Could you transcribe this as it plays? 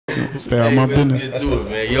Stay out my business. Let's get to it,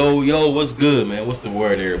 man. Yo, what's good, man? What's the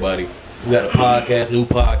word, everybody? We got a new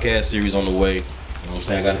podcast series on the way. You know what I'm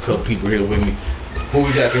saying? I got a couple people here with me. Who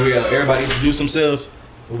we got? Can we everybody introduce themselves?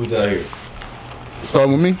 Who we got here? Start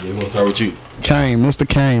with me? Yeah, we're gonna start with you. Kane, Mr.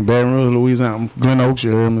 Kane, Baton Rouge, Louisiana. I'm Glen Oaks,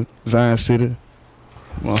 you heard me? Zion City.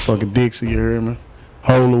 Motherfucking Dixie, you heard me?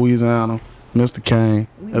 Whole Louisiana. Mr. Kane.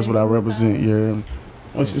 That's what I represent, you heard me?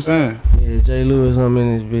 What you saying? Yeah, Jay Lewis, I'm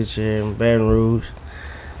in this bitch here in Baton Rouge.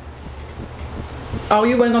 Oh,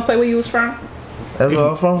 you wasn't gonna say where you was from? That's where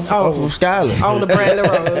I'm from. I'm from Skyland. On the Bradley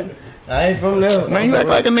Road. I ain't from there. Man, you act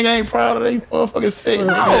like a nigga ain't proud of that motherfucking city.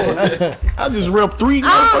 I just rep 3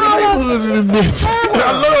 motherfucking neighborhoods in this bitch.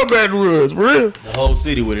 I love Baton Rouge, for real. The whole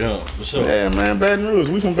city with it, huh? For sure. Yeah, man, Baton Rouge.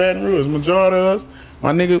 We from Baton Rouge. Majority of us,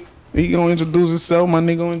 my nigga, he gonna introduce himself. My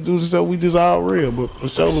nigga gonna introduce himself. We just all real, but for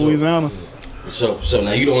sure, Louisiana. For sure.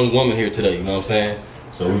 Now, you the only woman here today, you know what I'm saying?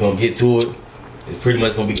 So we're gonna get to it. It's pretty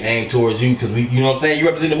much gonna be aimed towards you, because you know what I'm saying? You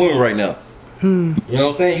represent the women right now. You know what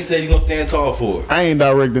I'm saying? You said you're gonna stand tall for it. I ain't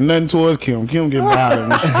directing nothing towards Kim. Kim get bothered.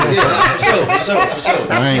 Yeah, for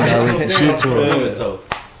sure. I ain't directing shit to her. So,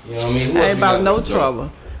 you know what I mean? Ain't about no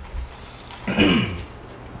trouble.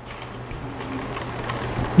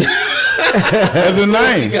 That's a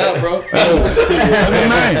name. You got, bro. That's a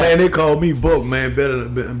name. Man, they call me Buck, man.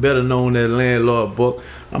 Better known as Landlord Buck.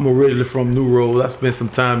 I'm originally from New Road. I spent some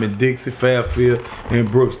time in Dixie, Fairfield, and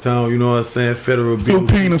Brookstown. You know what I'm saying? Federal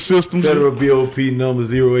Filipino systems. Federal BOP number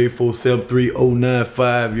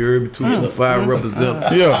 0847309 You heard me? 225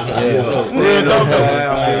 represent. Yeah. Real talk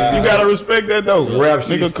though. You gotta respect that though. Rap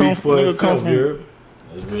shit speak for itself.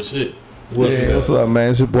 That's real shit. What's up,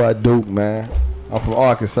 man? It's your boy Duke, man. I'm from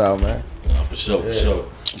Arkansas, man. Nah, for sure.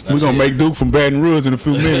 We gonna make Duke from Baton Rouge in a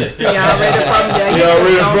few minutes. He already from there.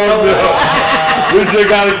 We just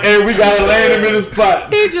gotta land him in the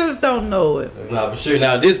spot. He just don't know it. Nah, for sure.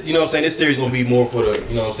 Now this, you know what I'm saying, this series gonna be more for the,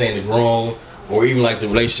 you know what I'm saying, the grown or even like the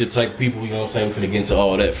relationship type people, you know what I'm saying? We're finna get into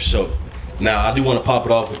all that for sure. Now I do wanna pop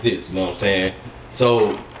it off with this, you know what I'm saying?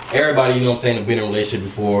 So everybody, you know what I'm saying, have been in a relationship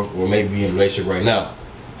before or maybe in a relationship right now.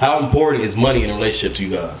 How important is money in a relationship to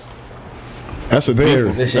you guys? That's a deep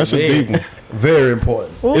one. That's a deep one. Very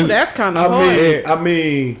important. Ooh, that's kind of hard. I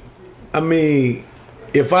mean,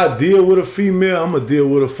 if I deal with a female, I'm gonna deal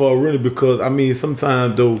with her for a rental, because I mean,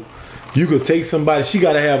 sometimes though, you could take somebody. She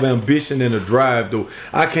gotta have ambition and a drive though.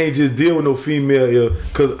 I can't just deal with no female here,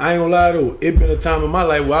 cause I ain't gonna lie though. It been a time in my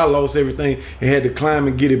life where I lost everything and had to climb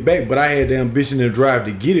and get it back, but I had the ambition and drive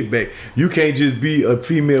to get it back. You can't just be a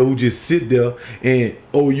female who just sit there and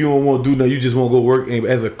you don't want to do nothing. You just want to go work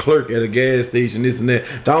as a clerk at a gas station, this and that.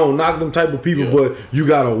 I don't knock them type of people, but you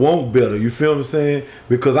gotta want better. You feel what I'm saying?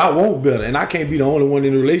 Because I want better, and I can't be the only one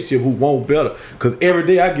in the relationship who want better. Cause every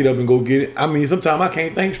day I get up and go get it. I mean, sometimes I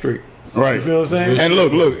can't think straight. Right. You feel what I'm saying? And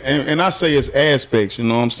look, and I say it's aspects, you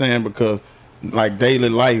know what I'm saying? Because like daily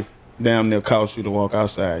life damn near costs you to walk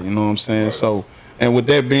outside, you know what I'm saying? Right. So, and with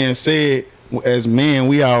that being said, as men,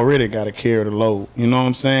 we already got to carry the load, you know what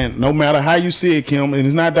I'm saying? No matter how you see it, Kim, and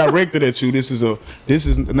it's not directed at you. This is I me.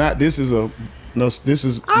 was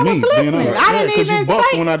listening. I didn't Because even you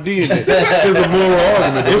bucked say. when I did that. It's a moral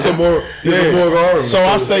argument. It's a moral argument. So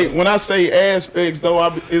when I say aspects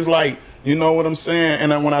though, it's like, you know what I'm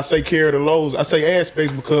saying? And when I say carry the loads, I say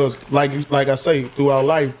aspects because like I say, throughout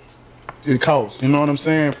life, it costs. You know what I'm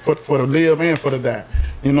saying? For the live and for the die.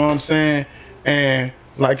 You know what I'm saying? And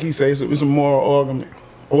like he says, it's a moral argument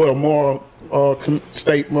or a moral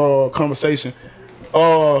conversation.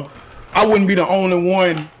 I wouldn't be the only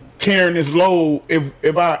one carrying this load if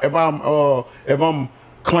I'm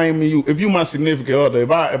claiming you. If you my significant other,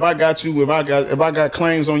 if I got you, if I got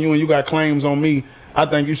claims on you and you got claims on me, I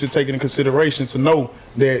think you should take it in consideration to know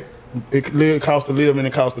that it costs to live and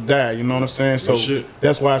it costs to die. You know what I'm saying? So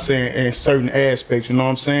that's why I say in certain aspects, you know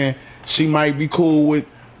what I'm saying? She might be cool with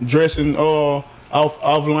dressing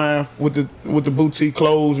offline with the boutique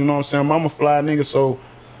clothes. You know what I'm saying? I'm a fly nigga, so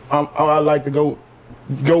I like to go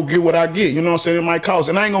get what I get. You know what I'm saying? It might cost,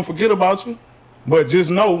 and I ain't gonna forget about you, but just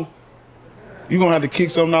know you gonna have to kick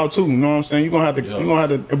something out too. You know what I'm saying? You gonna have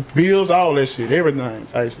to bills, all that shit, everything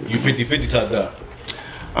type shit. You 50-50 type guy.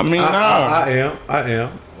 I mean, I am.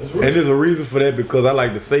 And there's a reason for that, because I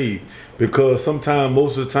like to save. Because sometimes,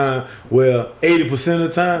 most of the time, 80% of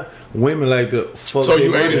the time, women like to fuck. So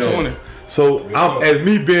you 80-20. So as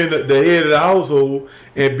me being the head of the household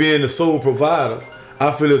and being the sole provider,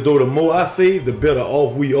 I feel as though the more I save, the better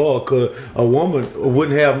off we are. Cause a woman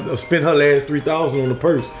wouldn't have spent her last $3,000 on the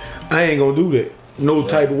purse. I ain't gonna do that. No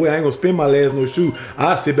type of way. I ain't gonna spend my last no shoe.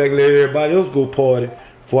 I sit back and let everybody else go party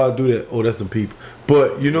before I do that. Oh, that's the people.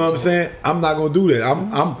 But you know what I'm saying? I'm not gonna do that.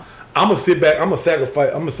 I'm gonna sit back. I'm gonna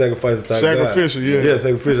sacrifice. I'm a sacrifice type Sacrificial, guy. yeah. Yeah,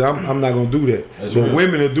 sacrificial. I'm not gonna do that. That's But real.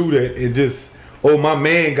 women will do that and just, oh, my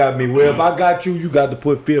man got me. Well, if I got you, you got to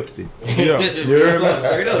put 50. Yeah. You heard me?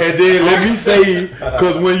 Straight up. And then let me say,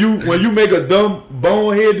 because when you make a dumb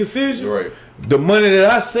bonehead decision, You're right. the money that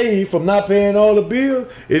I save from not paying all the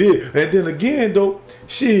bills, it is. And then again, though,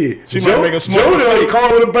 shit, She might make a small Joe done mistake. call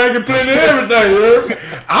with a bank and plan and everything. You heard me?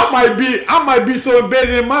 I might be so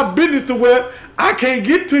embedded in my business to where I can't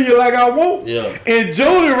get to you like I want. Yeah. And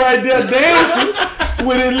Jody right there dancing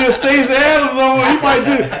with his little Stacey Adams on. He might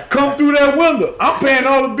just come through that window. I'm paying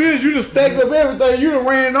all the bills. You just stacked up everything. You done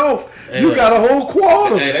ran off. Hey, You got a whole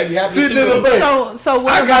quarter Hey, they be happy sitting too, in the though. bank. So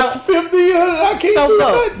what I about? got 50, 100. I can't So do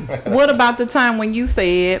look, nothing. what about the time when you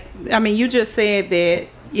said? I mean, you just said that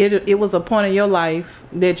it was a point in your life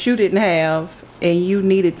that you didn't have, and you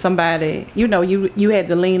needed somebody. You know, you had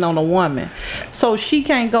to lean on a woman. So she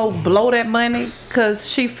can't go blow that money because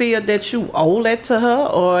she feel that you owe that to her,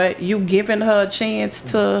 or you giving her a chance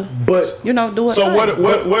to, But do it. So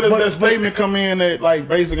what does that statement come in that like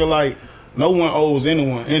basically like no one owes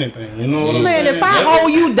anyone anything? You know what I'm Man, saying? if I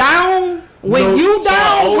hold you down, when No, you so I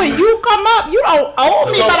down, owe when you. you come up, you don't owe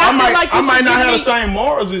me. So but I feel might like you I might should not give have the me- same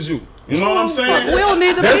morals as you. You know what I'm saying? We don't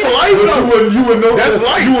need to That's be. life But though. you would know That's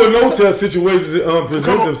life. you would know till situations present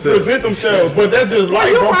Come on, themselves. present themselves, but that's just life,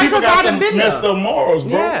 you're bro. right, People 'cause got I'd have some been messed there. up morals,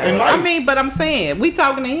 bro. In Yeah, life. I mean, but I'm saying we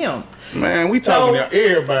talking to him. Man, we talking to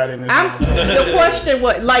everybody in this. The question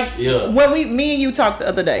was like Yeah. when me and you talked the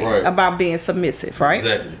other day Right. about being submissive, right?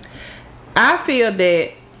 Exactly. I feel that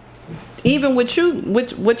even with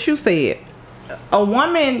what you said, a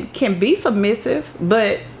woman can be submissive,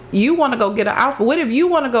 but you want to go get an outfit. What if you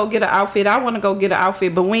want to go get an outfit? I want to go get an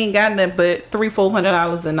outfit, but we ain't got nothing but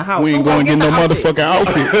 $300-400 in the house. We ain't Go going to get no the outfit. motherfucking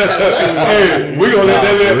outfit. Hey, we gonna let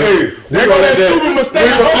that. Hey, There go that stupid mistake.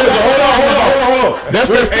 Hold on. That's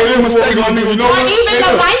that stupid mistake on me. You know Or what? even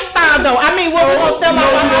the lifestyle though. I mean, what we gonna sell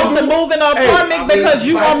our house and move in an apartment because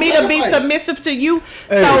you want me to be submissive to you?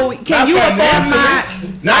 So can you afford my?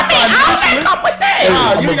 Not I financially. come with that.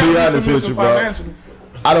 Nah, I'ma you be gotta be honest with submissive you, bro. financially.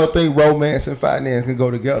 I don't think romance and finance can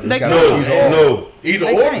go together. They It's gotta can't. be either or. No. Either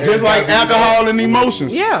They or. can't. Just like alcohol and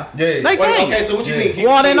emotions. Yeah. Yeah. They Wait, can't. okay, so what you mean? Can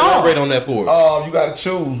Water you and all. elaborate on that for us? You gotta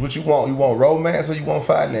choose what you want. You want romance or you want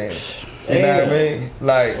finance? You know what I mean?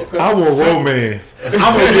 Like, I want romance. I'm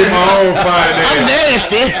gonna get my own finance.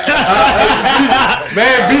 Nasty.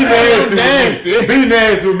 Man, be nasty. Be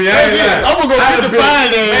nasty with me. I ain't lying. I'm gonna go I'd get the have been-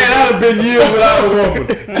 finance. Man, I'd have been years without a woman.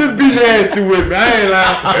 Just be nasty with me. I ain't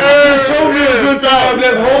lying. Just show me a good time.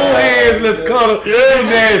 Let's hold hands. Let's cuddle. Be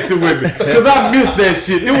nasty with me. Because I miss that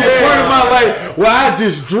shit. It was a part of my life where I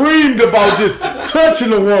just dreamed about just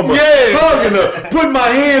touching a woman, hugging her, putting my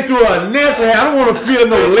hand through her natural hair. I don't want to feel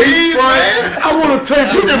no lace front. I want to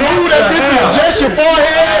touch you. You can move that bitch and adjust your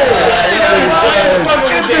forehead.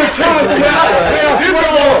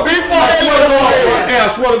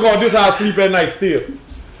 I swear to God, this is how I sleep at night still.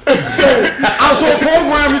 So I'm so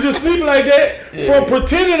programmed to just sleep like that from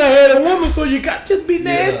pretending I had a woman. So you got just be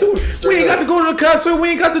nasty. We ain't got to go to the concert. We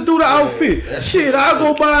ain't got to do the outfit. Shit, I'll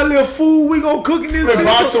go buy a little food. We gonna cook in this bitch.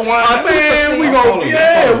 box of wine. Man, we gonna we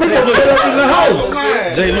gonna put up in the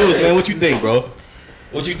house. Jay Lewis, man, what you think, bro?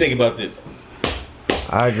 What you think about this?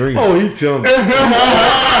 I agree. Oh, he tell me. We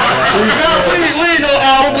ain't no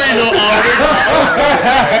auto. We ain't no auto.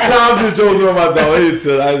 Nah, I'm just joking on my dog. He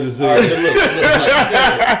tell. I just All right, say. so look,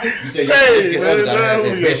 you said your significant other gotta have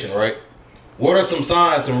ambition, right? What are some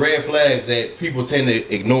signs, some red flags that people tend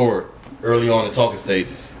to ignore early on in talking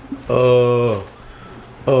stages?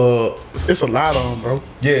 It's a lot of them, bro.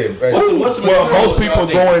 yeah. What's some well, examples most people y'all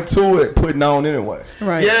go into it putting on anyway.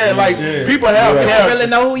 Right. Yeah, like people have You don't character. really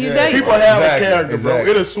know who you date. People have Exactly, a character, bro.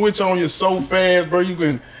 exactly. It'll switch on you so fast, bro. You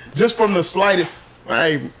can just from the slightest.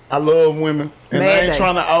 Hey, I love women, and I Mad ain't day.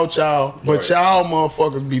 trying to out y'all, but y'all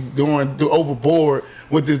motherfuckers be do overboard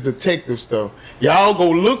with this detective stuff. Y'all go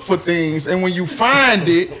look for things, and when you find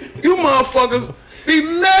it, you motherfuckers be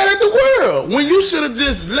mad at the world when you should have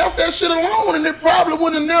just left that shit alone, and it probably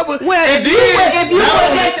would have never. Well, and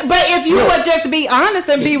if you would just be honest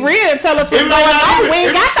and be real and tell us what's It going might not on, even- we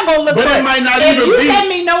ain't got to go look but for it might not if even you be. let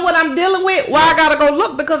me know what I'm dealing with, why I gotta go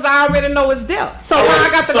look because I already know it's there. So why I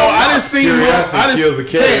got to So go I look? done seen Curiosity kills a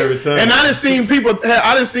cat every time. and I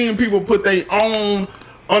done seen people put their own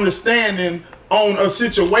understanding on a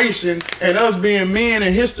situation, and us being men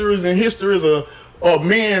and histories of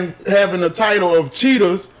men having the title of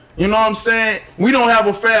cheaters. You know what I'm saying? We don't have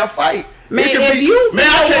a fair fight. Man, It can if be- you man, be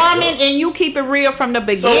I a can't- woman and you keep it real from the So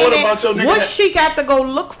beginning, what about your nigga what that- she got to go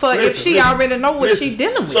look for if Listen, she listen, already know what listen. she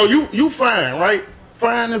dealing with? So you fine, right?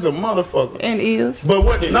 fine as a motherfucker. And is. But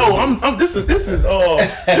what? No, this is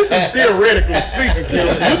theoretically speaking, Kim.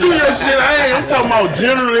 You do your shit. I'm talking about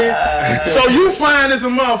generally. So you fine as a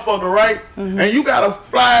motherfucker, right? And you got a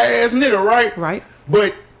fly ass nigga, right? Right.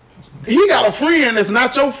 But he got a friend that's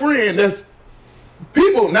not your friend. That's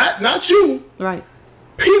people, not you. Right.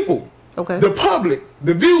 People. Okay. The public,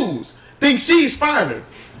 the views think she's finer.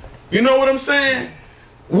 You know what I'm saying?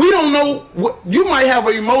 We don't know what you might have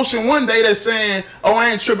an emotion one day that's saying, "Oh,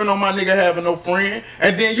 I ain't tripping on my nigga having no friend,"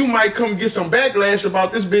 and then you might come get some backlash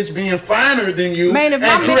about this bitch being finer than you, Man, and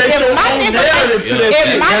create your own narrative to that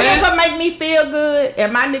shit. If my man. nigga make me feel good,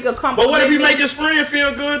 and my nigga come. But what if he make his friend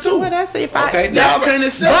feel good too? Well, that's if Y'all can't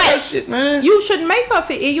accept that shit, man. You shouldn't make her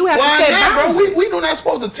feel. You have Why to say, not, bro? We do not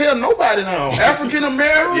supposed to tell nobody now. African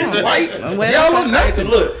American, white, Well, yellow, So nothing.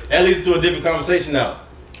 look, that leads to a different conversation now.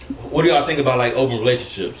 What do y'all think about like open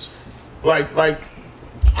relationships? Like.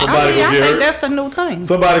 Somebody I gonna get think hurt. that's the new thing.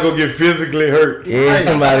 Somebody gonna get physically hurt. Yeah,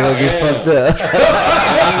 somebody gonna get fucked up.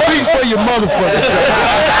 Speak for your motherfucker, son.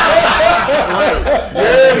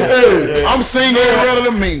 I'm single and ready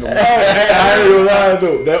to mingle. Hey, I ain't gonna lie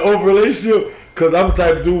though. That open relationship, cause I'm the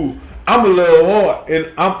type of dude. I'm a little hard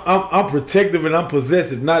and I'm protective and I'm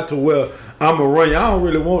possessive, not to where I'm a run you. I don't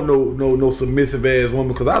really want no submissive ass woman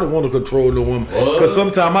because I don't want to control no woman. Because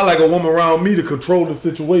sometimes I like a woman around me to control the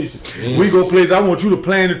situation. We go places. I want you to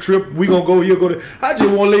plan the trip. We gonna go here, go there. I just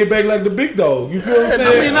want to lay back like the big dog. You feel what I'm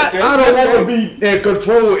saying? I don't want to be in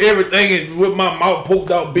control of everything and with my mouth poked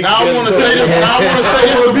out. Big. Now I want to say this.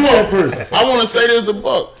 I want to say this to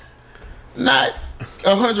Buck. Not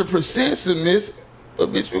 100% submissive.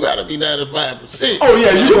 But bitch, you gotta be 95%. Oh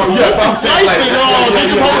yeah, you gonna I'm saying Flights and all, get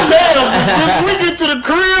them hotels. When we get to the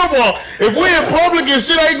crib, or if we in public and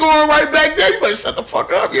shit ain't going right back there, you better shut the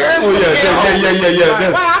fuck up. Yeah. Oh yeah.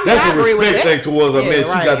 Well, That's I a agree with respect that. thing towards a man. She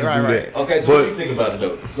got to do that. Okay, so what you think about it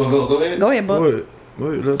though? Go ahead. Go ahead, Buck. Go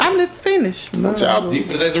ahead. I'm let's finish. You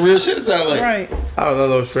finna say some real shit. It sound like. Right. I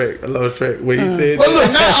lost track. What he said. But look,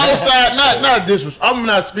 not outside, not disrespect. I'm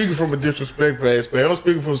not speaking from a disrespectful aspect. I'm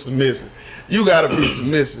speaking from submissive. You gotta be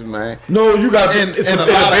submissive, man. No, you got in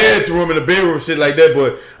the bedroom, shit like that.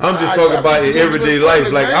 But I'm just talking about in everyday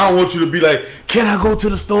life. Like I don't want you to be like, can I go to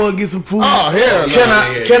the store and get some food? Oh hell, Can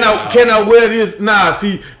I wear this? Nah,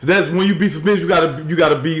 see, that's when you be submissive. You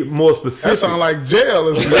gotta be more specific. that sound like jail.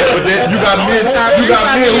 Or something. But then you got men who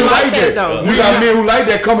like that. You got men who like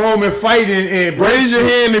that. Come home and fight and Raise your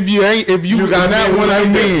hand if you got not men one who of the like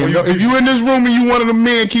that. men. If you in this room and you one of the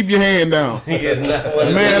men, keep your hand down.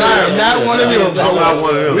 Man, I am not one of them. I'm not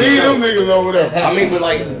one of them. Leave them niggas over there. I mean, but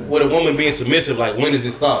like with a woman being submissive, like when does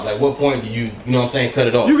it stop? Like what point do you know what I'm saying, cut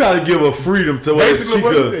it off? You gotta give her freedom to where she Basically,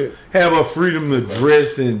 what is could it? have her freedom to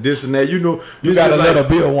dress and this and that. You know, You gotta let her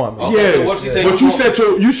be a woman. Okay, Yeah, so what she take but off you on?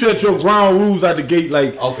 set your ground rules out the gate.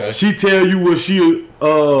 Like, Okay. she tell you what she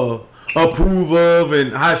approve of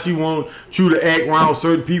and how she want you to act around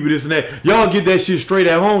certain people, this and that. Y'all get that shit straight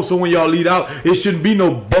at home. So when y'all lead out, it shouldn't be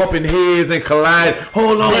no bumping heads and collide.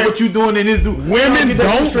 Hold on, what you doing in this? Women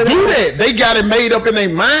don't do that. They got it made up in their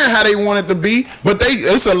mind how they want it to be, but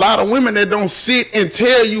it's a lot of women that don't sit and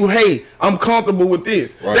tell you, "Hey, I'm comfortable with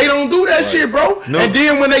this." Right. They don't do that shit, bro. No. And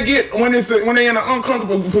then when they in an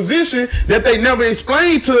uncomfortable position that they never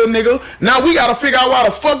explained to a nigga, now we gotta figure out why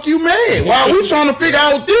the fuck you mad. Why are we trying to figure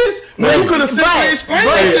out this? When you could have simply explained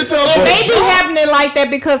that shit to us. It may be happening like that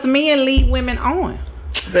because men lead women on.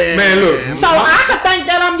 Man, look. So I could think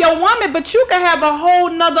that I'm your woman, but you could have a whole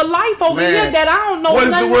nother life over Man, here that I don't know what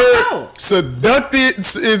is the nothing word? about. Seductive?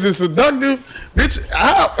 Is it seductive?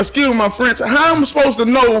 Bitch, excuse my French. How am I supposed to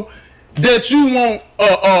know that you want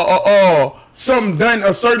something done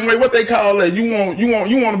a certain way? What they call that? You want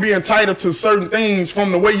to be entitled to certain things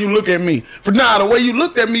from the way you look at me. For now, the way you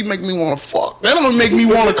looked at me make me want to fuck. That don't make me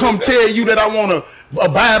want to come tell you that I want to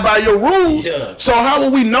abide by your rules. Yeah. So how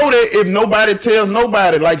will we know that if nobody tells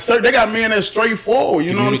nobody? Like, sir, they got men that's straightforward.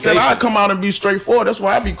 You know what I'm saying? I come out and be straightforward. That's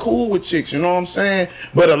why I be cool with chicks. You know what I'm saying?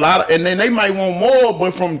 But and then they might want more.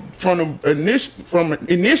 But from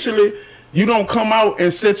initially. You don't come out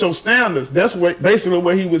and set your standards. That's basically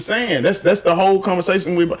what he was saying. That's the whole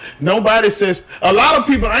conversation. Nobody says. A lot of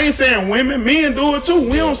people. I ain't saying women. Men do it too.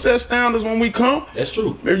 We don't set standards when we come. That's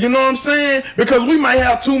true. You know what I'm saying? Because we might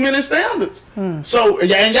have too many standards. So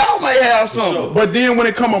and y'all might have some. Sure. But then when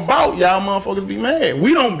it come about, y'all motherfuckers be mad.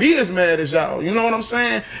 We don't be as mad as y'all. You know what I'm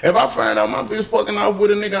saying? If I find out my bitch fucking off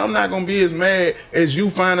with a nigga, I'm not gonna be as mad as you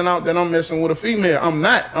finding out that I'm messing with a female. I'm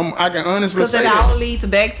not. I can honestly Because say it that. all leads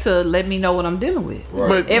back to let me know what I'm dealing with.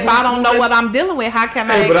 But If I don't know what I'm dealing with, how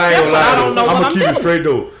can I Hey, but I ain't accept gonna what I lie don't know though. what I'm I'm gonna keep it dealing with? straight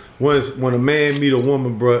though. when a man meet a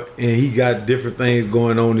woman, bro, and he got different things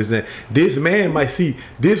going on, this man might see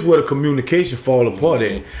this where the communication fall apart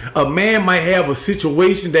at. A man might have a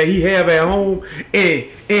situation that he have at home, and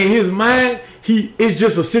in his mind, it's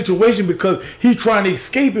just a situation because he trying to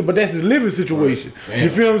escape it, but that's his living situation. You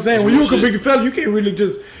feel what I'm saying? When you a convicted fella, you can't really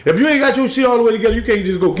just, if you ain't got your shit all the way together, you can't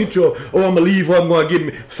just go get your, I'm gonna leave her, I'm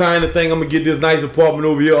gonna sign the thing, I'm gonna get this nice apartment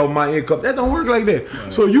over here on my income. That don't work like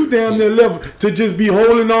that. So you damn near left to just be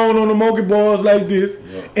holding on the monkey bars like this,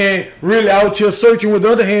 and really out here searching with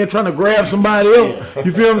the other hand trying to grab somebody else.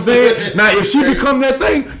 You feel what I'm saying? Now if she become that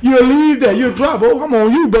thing, you'll leave that, you'll drop, I'm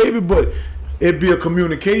on you, baby, but it'd be a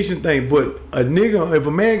communication thing. But a nigga, if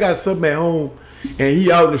a man got something at home and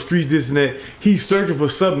he out in the streets, this and that, he's searching for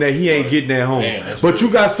something that he ain't getting at home. But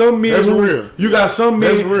you got some men you got some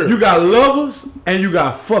men, you got lovers and you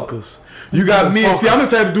got fuckers. You got men. See, I'm the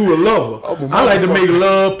type of dude a lover. I like to make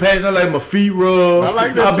love passion. I like my feet rub. I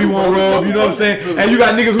like that. I be one rub. You know what I'm saying? And you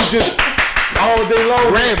got niggas who just all day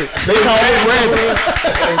long rabbits. They call them rabbits.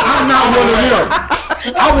 I'm not one of them.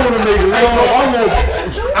 I want to make love.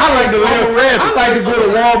 I like to live. I like to go to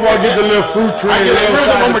Walmart, get the little fruit tray. I get that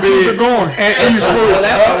rhythm. I'm gonna keep it going. And eat fruit.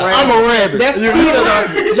 I'm a rabbit. That's Peter.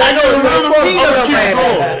 I know the rhythm. I'm gonna keep it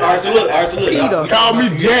going. All right, so look. Call me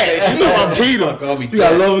Jack. You know I'm Peter. You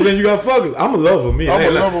got lovers and you got fuckers. I'm a lover, me. I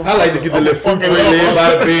like to get the little fruit tray laid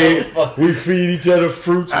by the bed. We feed each other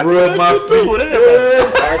fruits, rub my feet.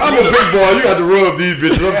 I'm a big boy. You got to rub these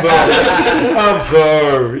bitches. I'm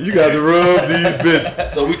sorry. You got to rub these bitches.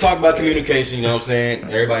 So we talk about communication, you know what I'm saying?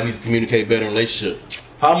 Everybody needs to communicate better in a relationship.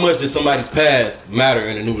 How much does somebody's past matter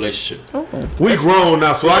in a new relationship? We grown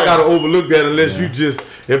now, so I gotta overlook that unless you just,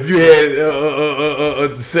 if you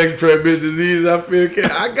had sexual transmitted disease, I feel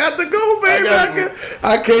I got to go, baby.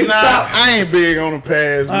 I can't stop. I ain't big on the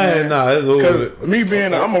past, man. It's over. Me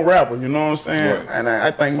being, I'm a rapper, you know what I'm saying? Right. And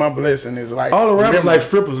I think my blessing is like all the rappers like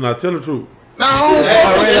strippers now. Tell the truth. No, I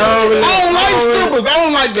don't like strippers. I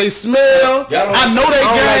don't like they smell. I know they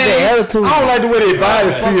game. I don't like the way they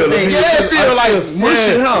body feel. Yeah, it feel like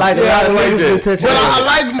mushy, huh? But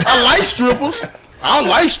I like strippers. I don't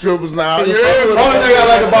like strippers now. The only thing I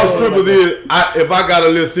like about strippers is if I got a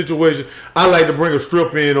little situation, I like to bring a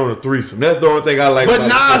stripper in on a threesome. That's the only thing I like. But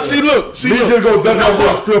nah, see, look. Just go duck up for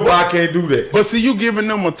a stripper. I can't do that. But see, you giving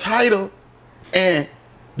them a title and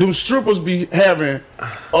them strippers be having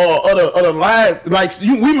other lives. Like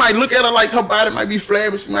we might look at her like her body might be flat,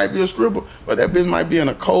 but she might be a stripper. But that bitch might be in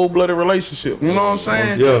a cold-blooded relationship. You know what I'm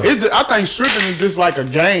saying? Yeah. I think stripping is just like a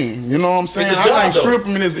game. You know what I'm saying? I think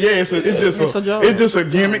stripping is it's just a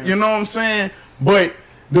gimmick. You know what I'm saying? But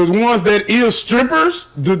the ones that is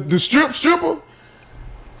strippers, the stripper.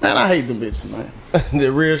 Man, I hate them bitches, man.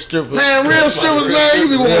 The real strippers. Man, real strippers, man. You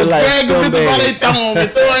be want to drag the bitches by they thumb and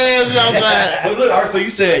throw their ass outside. But look, all right, so you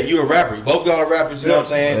said you're a rapper. Both y'all are rappers, you know what I'm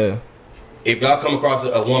saying? Yeah. If y'all come across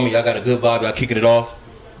a woman, y'all got a good vibe, y'all kicking it off,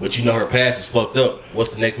 but you know her past is fucked up.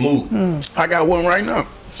 What's the next move? I got one right now.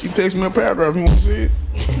 She texts me a paragraph. You want to see it?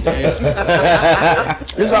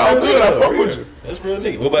 It's all good. I fuck with you. That's real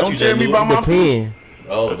nigga. What about Don't you, tell me about my pen.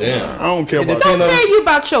 Oh, damn. I don't care about Don't tell you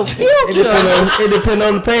about your future. It depends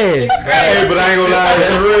on the past. Hey, but I ain't gonna lie,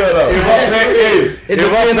 that's real though.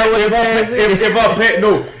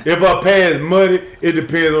 If her past muddy, it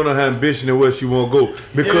depends on her ambition and where she want to go.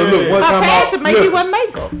 Because look, one time past it maybe wouldn't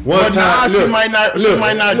make her. One time she might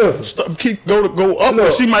not go up.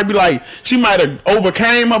 But she might be like, she might have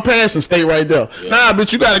overcame her past and stay right there. Yeah. Nah,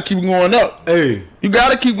 but you gotta keep going up. Hey. You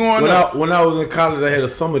gotta keep going up. When I was in college, I had a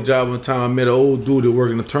summer job one time. I met an old dude that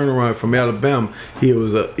worked in a turnaround from Alabama. It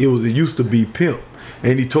used to be pimp.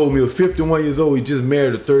 And he told me he was 51 years old, he just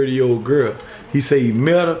married a 30-year-old girl. He said he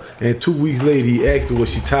met her, and 2 weeks later he asked her, was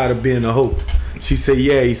she tired of being a hoe? She said,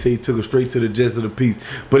 yeah. He said he took her straight to the Jets of the Peace.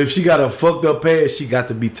 But if she got a fucked up past, she got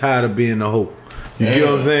to be tired of being a hoe. You get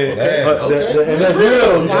what I'm saying? Okay. And that's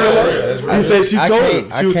real. He said she told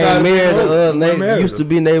him. I can't marry the used to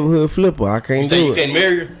be neighborhood flipper. I can't do it. You can't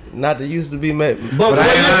marry her? Not that used to be married. But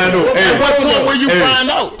at what point will you find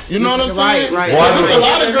out? You know what I'm saying? Right. There's a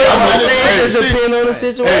lot of girls. It depends on the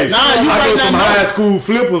situation. Nah, you I might know some not high know. school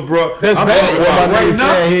flippers, bro. That's bad. Right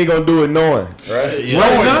now, he ain't gonna do it knowing. Right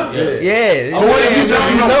now? Yeah. What if you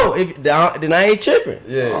don't know? Then I ain't tripping.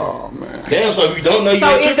 Yeah. Oh man. Damn. So if you don't know, you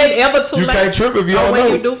So is it ever too late? You can't trip if you don't when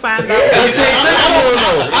know. you do find out.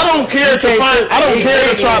 I don't care to find. I don't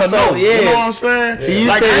care to try to know. You know what I'm saying? See,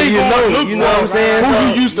 you say you know. You know what I'm saying? Who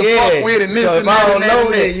you used to to fuck with and this so and that and that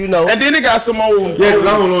and that. You know. And then they got some old. Yeah, because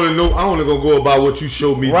I only gonna go about what you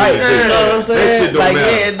showed me. Right, Yeah. you know what I'm saying? That shit don't like,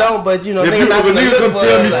 matter. yeah, it don't, but you know, if a nigga come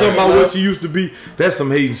tell me something about what she used to be, that's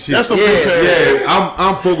some hating shit. That's some bitch ass. Yeah,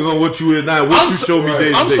 I'm focused on what you is now. What you show me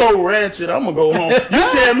day to I'm day. so ratchet. I'm gonna go home. You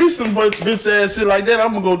tell me some bitch ass shit like that,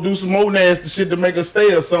 I'm gonna go do some more nasty shit to make her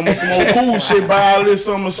stay or something. Some more cool shit, buy all this,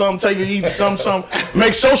 something, take her eat something.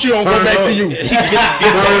 Make sure she don't go back to you.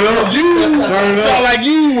 You sound like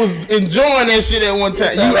you was enjoying that shit at one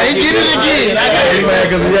time. You ain't getting it again. I got you mad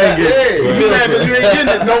because you ain't getting it. You mad because you ain't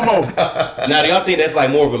getting it no more. Now, do y'all think that's like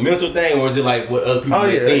more of a mental thing, or is it like what other people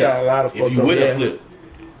think? They got a lot of if you would have flipped.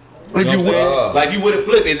 If you would, like you would have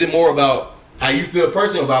flipped, is it more about how you feel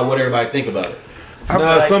personally about what everybody think about it?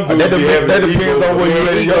 Nah, some dudes that depends on where you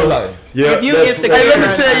at in your life. Yeah. Hey, let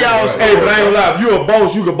me tell y'all a story. Hey, but I ain't gonna lie. If you a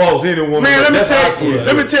boss, you can boss any woman. Man, let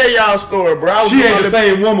me tell y'all a story, bro. She ain't the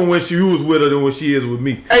same woman when she was with her than when she is with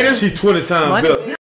me. Hey, she 20 times better.